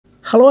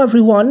Hello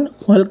everyone,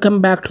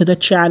 welcome back to the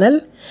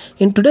channel.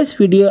 In today's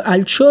video,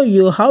 I'll show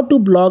you how to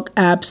block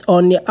apps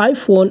on your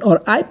iPhone or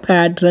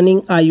iPad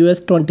running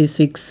iOS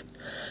 26.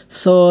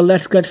 So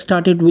let's get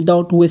started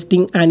without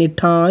wasting any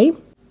time.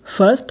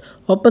 First,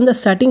 open the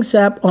Settings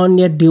app on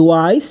your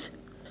device.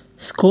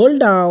 Scroll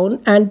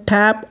down and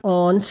tap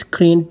on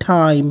Screen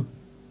Time.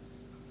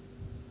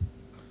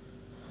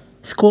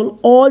 Scroll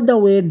all the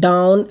way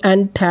down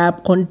and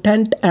tap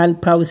Content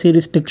and Privacy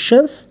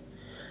Restrictions.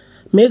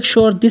 Make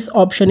sure this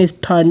option is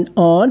turned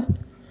on.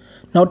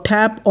 Now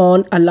tap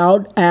on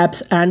Allowed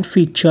Apps and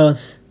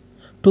Features.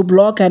 To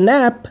block an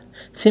app,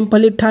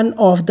 simply turn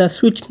off the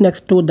switch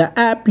next to the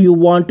app you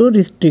want to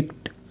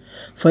restrict.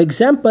 For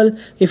example,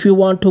 if you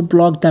want to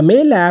block the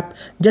Mail app,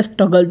 just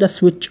toggle the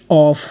switch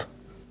off.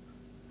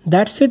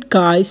 That's it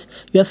guys,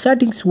 your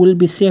settings will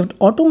be saved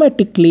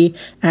automatically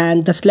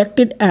and the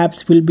selected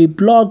apps will be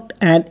blocked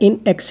and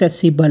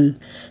inaccessible.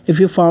 If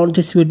you found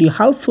this video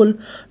helpful,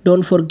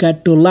 don't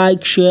forget to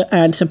like, share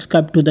and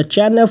subscribe to the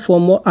channel for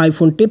more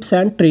iPhone tips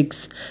and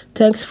tricks.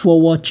 Thanks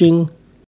for watching.